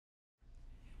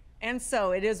And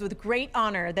so it is with great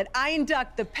honor that I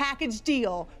induct the package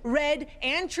deal, Red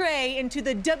and Trey, into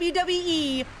the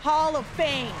WWE Hall of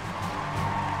Fame.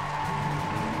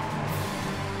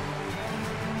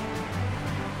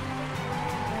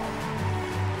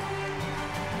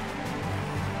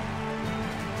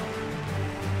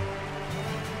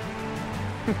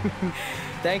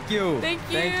 Thank you. Thank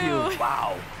you. Thank you.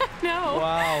 Wow. No.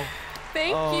 Wow.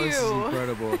 Thank you. This is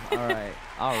incredible. All right.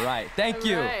 All right. Thank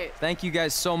you. Right. Thank you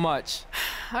guys so much.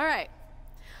 All right.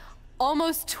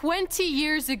 Almost 20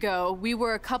 years ago, we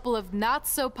were a couple of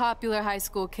not-so-popular high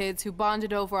school kids who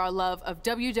bonded over our love of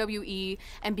WWE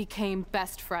and became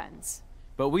best friends.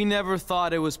 But we never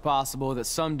thought it was possible that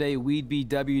someday we'd be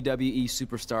WWE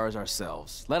superstars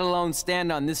ourselves, let alone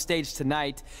stand on this stage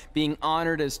tonight being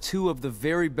honored as two of the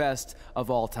very best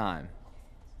of all time.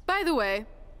 By the way,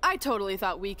 I totally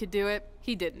thought we could do it.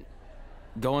 He didn't.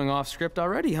 Going off script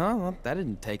already, huh? Well, that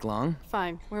didn't take long.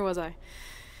 Fine. Where was I?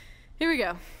 Here we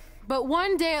go. But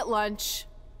one day at lunch,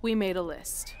 we made a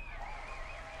list.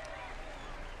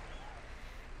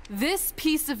 This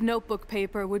piece of notebook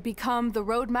paper would become the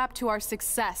roadmap to our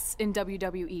success in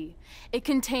WWE. It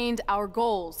contained our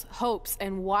goals, hopes,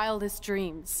 and wildest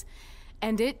dreams.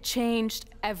 And it changed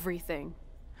everything.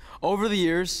 Over the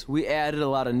years, we added a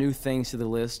lot of new things to the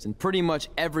list, and pretty much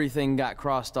everything got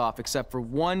crossed off except for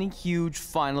one huge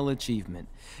final achievement: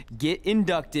 get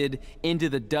inducted into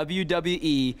the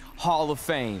WWE Hall of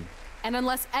Fame. And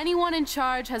unless anyone in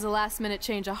charge has a last-minute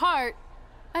change of heart,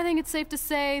 I think it's safe to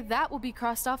say that will be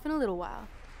crossed off in a little while.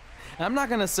 I'm not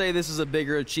gonna say this is a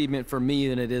bigger achievement for me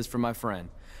than it is for my friend,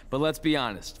 but let's be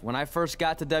honest, when I first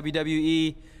got to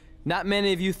WWE, not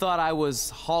many of you thought I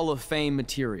was Hall of Fame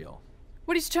material.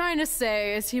 What he's trying to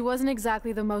say is he wasn't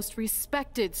exactly the most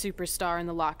respected superstar in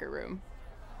the locker room.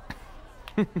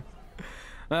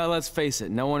 Well, let's face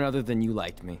it, no one other than you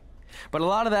liked me. But a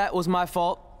lot of that was my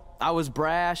fault. I was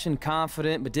brash and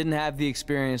confident, but didn't have the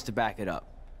experience to back it up.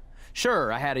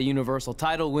 Sure, I had a Universal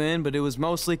title win, but it was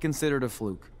mostly considered a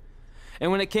fluke.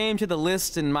 And when it came to the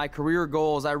list and my career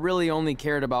goals, I really only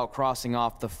cared about crossing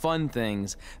off the fun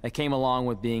things that came along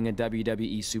with being a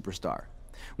WWE superstar.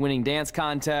 Winning dance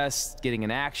contests, getting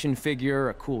an action figure,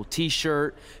 a cool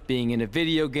t-shirt, being in a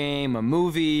video game, a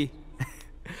movie.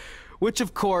 Which,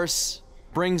 of course,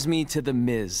 brings me to The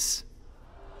Miz.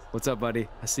 What's up, buddy?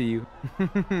 I see you.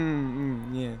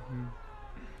 Yeah.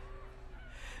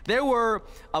 There were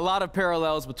a lot of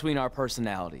parallels between our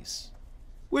personalities,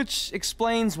 which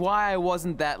explains why I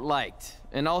wasn't that liked,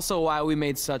 and also why we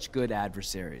made such good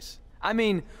adversaries. I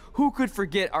mean, who could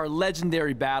forget our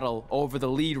legendary battle over the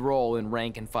lead role in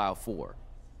Rank and File 4?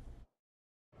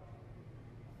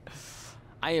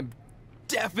 I am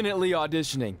definitely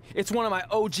auditioning. It's one of my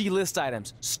OG list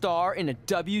items. Star in a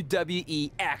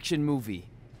WWE action movie.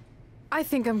 I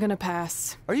think I'm gonna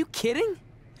pass. Are you kidding?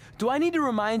 Do I need to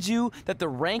remind you that the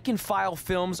Rank and File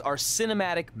films are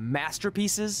cinematic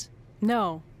masterpieces?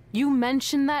 No. You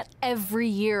mention that every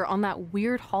year on that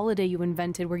weird holiday you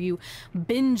invented where you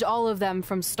binge all of them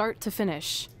from start to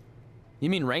finish. You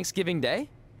mean Ranksgiving Day?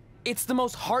 It's the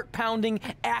most heart-pounding,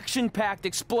 action-packed,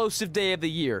 explosive day of the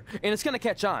year, and it's gonna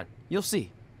catch on. You'll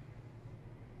see.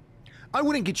 I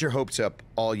wouldn't get your hopes up,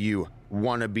 all you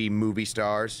wannabe movie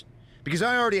stars, because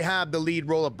I already have the lead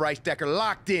role of Bryce Decker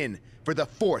locked in for the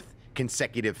 4th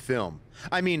consecutive film.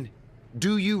 I mean,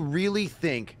 do you really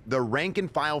think the Rank and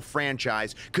File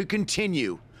franchise could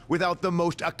continue without the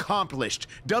most accomplished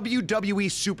WWE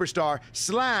superstar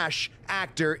 /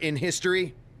 actor in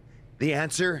history? The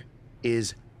answer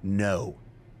is no,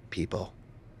 people.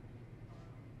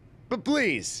 But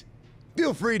please,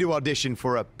 feel free to audition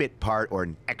for a bit part or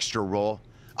an extra role.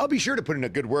 I'll be sure to put in a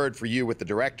good word for you with the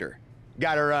director.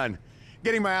 Gotta run.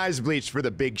 Getting my eyes bleached for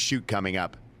the big shoot coming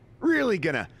up. Really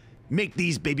gonna make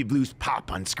these baby blues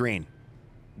pop on screen.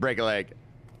 Break a leg.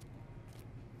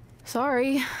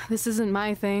 Sorry, this isn't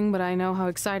my thing, but I know how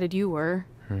excited you were.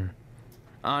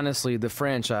 Honestly, the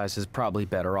franchise is probably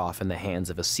better off in the hands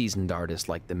of a seasoned artist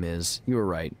like The Miz. You were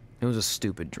right. It was a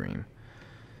stupid dream.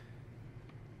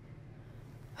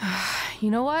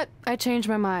 You know what? I changed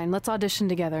my mind. Let's audition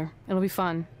together. It'll be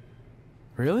fun.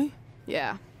 Really?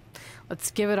 Yeah. Let's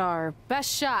give it our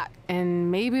best shot, and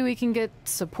maybe we can get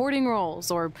supporting roles,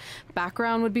 or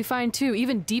background would be fine too,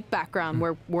 even deep background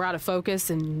where we're out of focus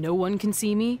and no one can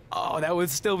see me. Oh, that would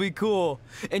still be cool.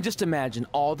 And just imagine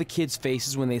all the kids'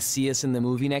 faces when they see us in the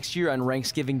movie next year on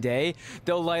Ranksgiving Day.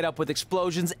 They'll light up with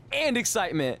explosions and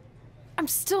excitement. I'm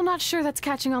still not sure that's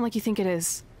catching on like you think it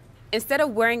is. Instead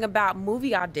of worrying about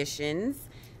movie auditions,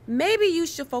 maybe you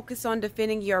should focus on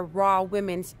defending your Raw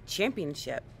Women's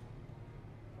Championship.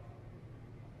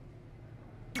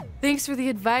 Thanks for the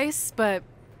advice, but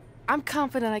I'm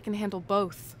confident I can handle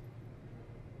both.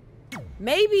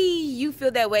 Maybe you feel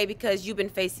that way because you've been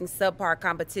facing subpar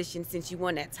competition since you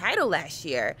won that title last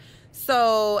year.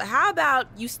 So how about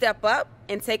you step up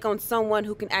and take on someone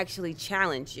who can actually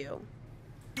challenge you?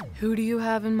 Who do you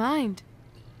have in mind?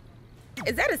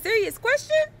 Is that a serious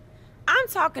question? I'm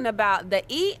talking about the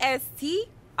EST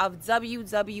of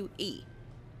WWE.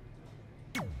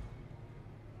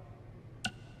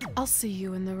 I'll see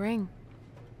you in the ring.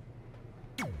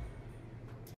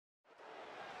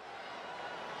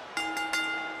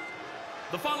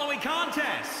 The following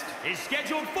contest is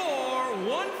scheduled for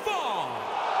one fall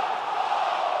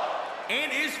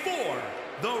and is for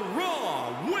the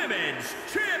Raw Women's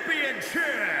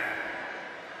Championship.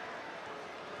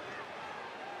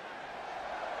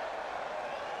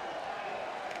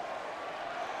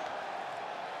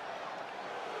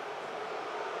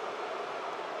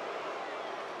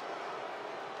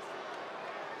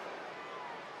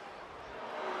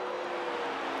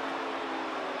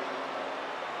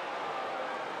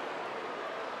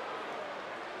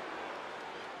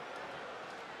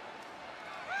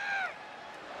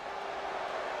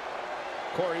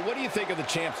 Corey, what do you think of the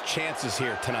champ's chances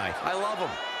here tonight? I love him.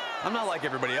 I'm not like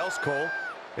everybody else, Cole.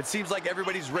 It seems like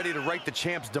everybody's ready to write the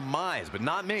champ's demise, but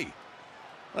not me.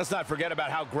 Let's not forget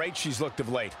about how great she's looked of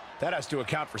late. That has to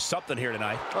account for something here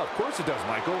tonight. Oh, of course it does,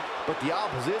 Michael. But the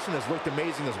opposition has looked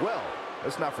amazing as well.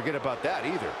 Let's not forget about that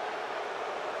either.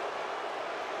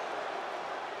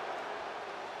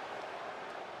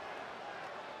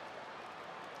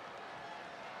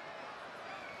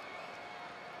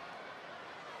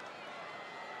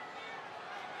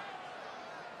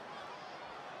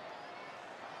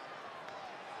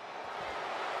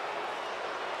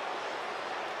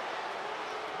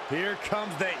 Here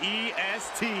comes the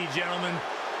EST, gentlemen.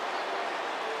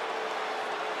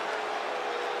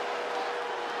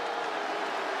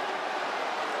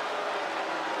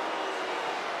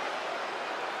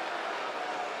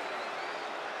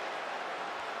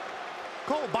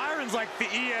 Cole, Byron's like the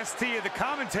EST of the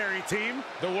commentary team.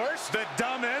 The worst? The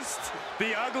dumbest,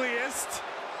 the ugliest.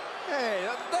 Hey,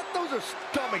 those are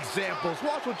dumb examples.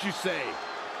 Watch what you say.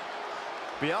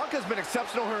 Bianca's been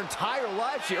exceptional her entire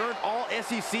life. She earned all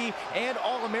SEC and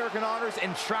All-American honors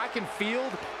in track and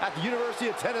field at the University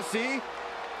of Tennessee.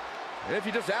 And if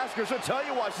you just ask her, she'll tell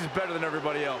you why she's better than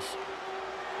everybody else.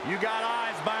 You got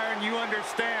eyes, Byron. You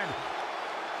understand.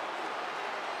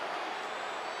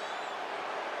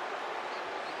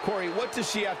 Corey, what does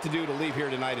she have to do to leave here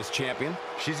tonight as champion?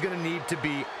 She's going to need to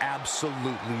be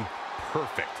absolutely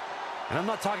perfect. And I'm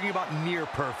not talking about near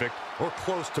perfect or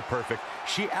close to perfect.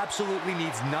 She absolutely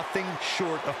needs nothing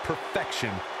short of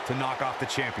perfection to knock off the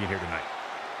champion here tonight.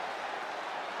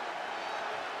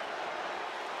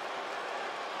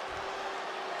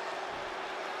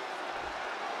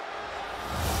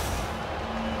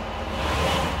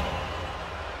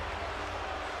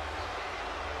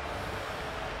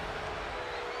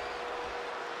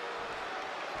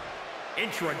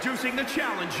 Introducing the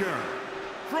challenger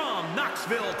from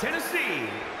Knoxville, Tennessee,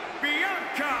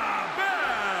 Bianca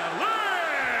Belair.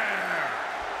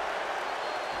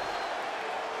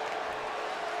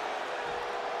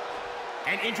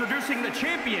 And introducing the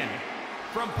champion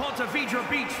from Ponte Vedra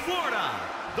Beach, Florida,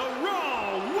 the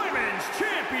Raw Women's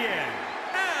Champion,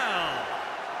 Elle.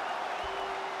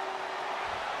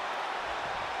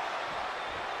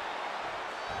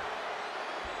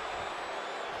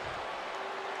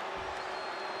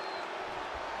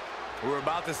 We're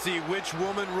about to see which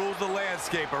woman rules the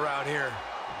landscape around here.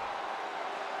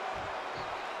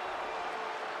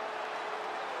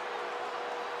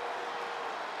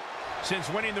 Since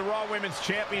winning the Raw Women's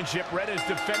Championship, Red has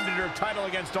defended her title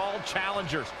against all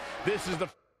challengers. This is the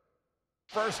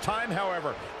first time,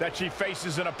 however, that she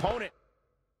faces an opponent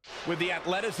with the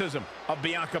athleticism of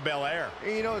Bianca Belair.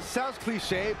 You know, it sounds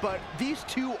cliche, but these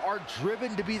two are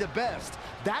driven to be the best.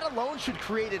 That alone should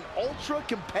create an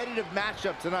ultra-competitive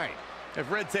matchup tonight. If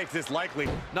Red takes this likely,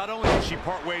 not only does she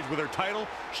part ways with her title,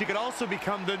 she could also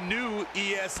become the new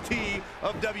EST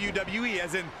of WWE,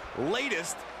 as in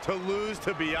latest to lose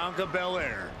to Bianca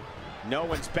Belair. No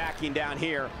one's backing down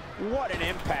here. What an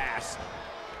impasse.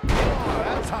 Oh,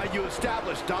 that's how you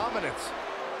establish dominance.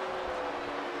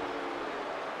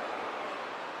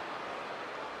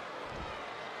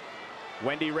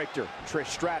 Wendy Richter, Trish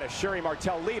Stratus, Sherry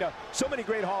Martel, Lita. So many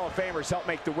great Hall of Famers help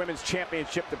make the Women's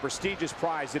Championship the prestigious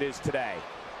prize it is today.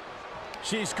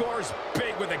 She scores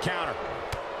big with a counter.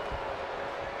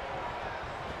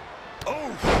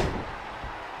 Oh!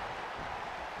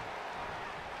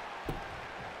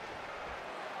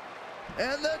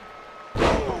 And the...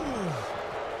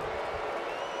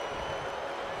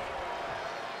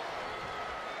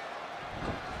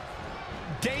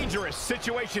 Dangerous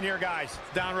situation here, guys.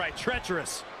 Downright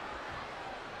treacherous.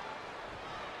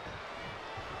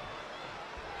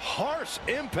 Harsh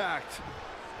impact.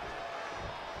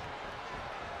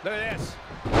 Look at this.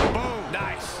 Boom.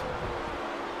 Nice.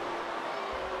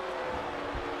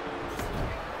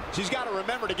 She's got to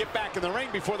remember to get back in the ring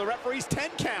before the referee's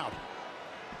 10 count.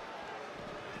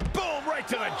 Boom, right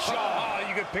to the jaw. Oh,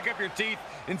 you could pick up your teeth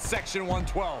in section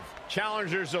 112.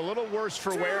 Challenger's a little worse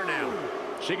for wear now.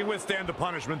 She can withstand the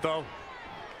punishment, though.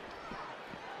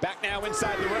 Back now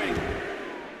inside the ring.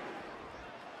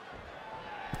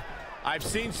 I've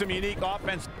seen some unique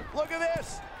offense. Look at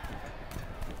this.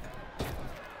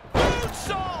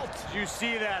 Moonsault! Did you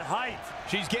see that height?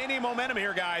 She's gaining momentum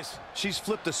here, guys. She's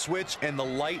flipped a switch and the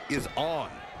light is on.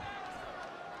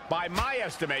 By my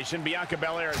estimation, Bianca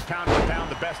Belair is pound for pound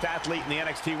the best athlete in the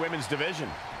NXT women's division.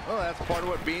 Well, that's part of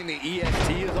what being the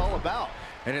EST is all about.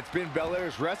 And it's been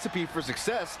Belair's recipe for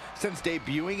success since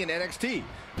debuting in NXT.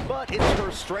 But it's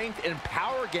her strength and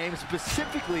power game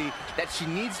specifically that she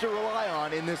needs to rely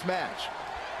on in this match.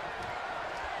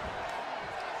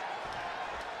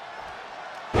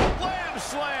 Slam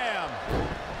slam!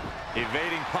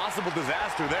 Evading possible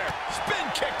disaster there.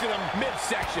 Spin kick to the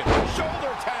midsection.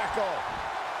 Shoulder tackle.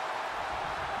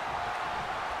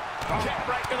 Kick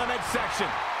right to the midsection.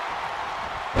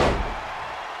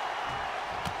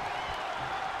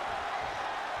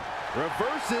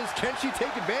 Reverses, can she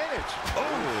take advantage?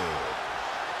 Oh!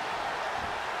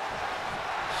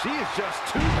 She is just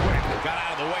too quick. Got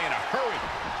out of the way in a hurry.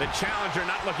 The challenger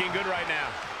not looking good right now.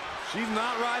 She's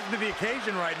not rising to the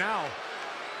occasion right now.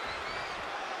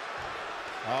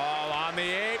 All on the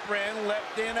apron,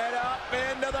 lifting it up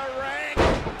into the ring.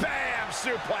 Bam!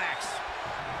 Suplex.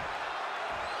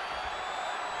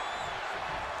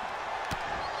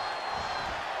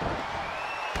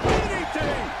 DDT.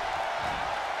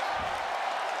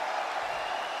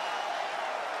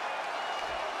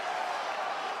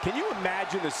 Can you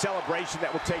imagine the celebration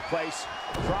that will take place?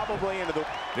 Probably into the...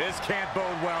 This can't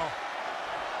bode well.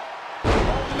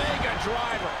 Omega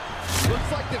driver.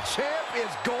 Looks like the champ is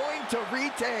going to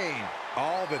retain.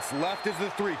 All that's left is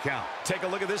the 3 count. Take a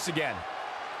look at this again.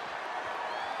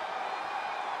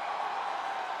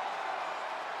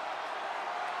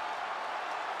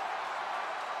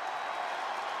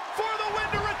 For the win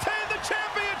to retain the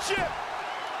championship.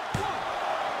 1,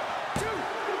 2,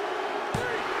 3.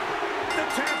 The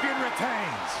champion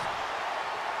retains.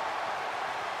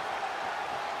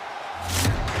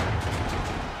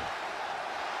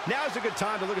 Now's a good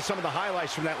time to look at some of the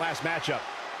highlights from that last matchup.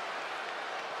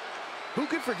 Who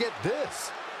could forget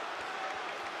this?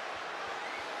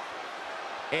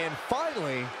 And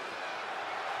finally,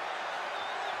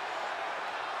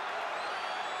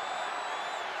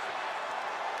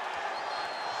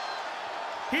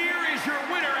 Here is your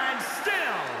winner and still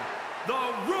the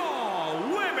Raw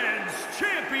Women's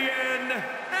Champion,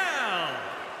 Elle.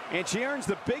 And she earns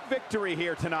the big victory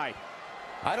here tonight.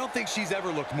 I don't think she's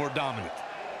ever looked more dominant.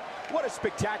 What a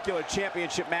spectacular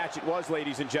championship match it was,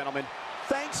 ladies and gentlemen.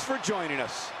 Thanks for joining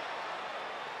us.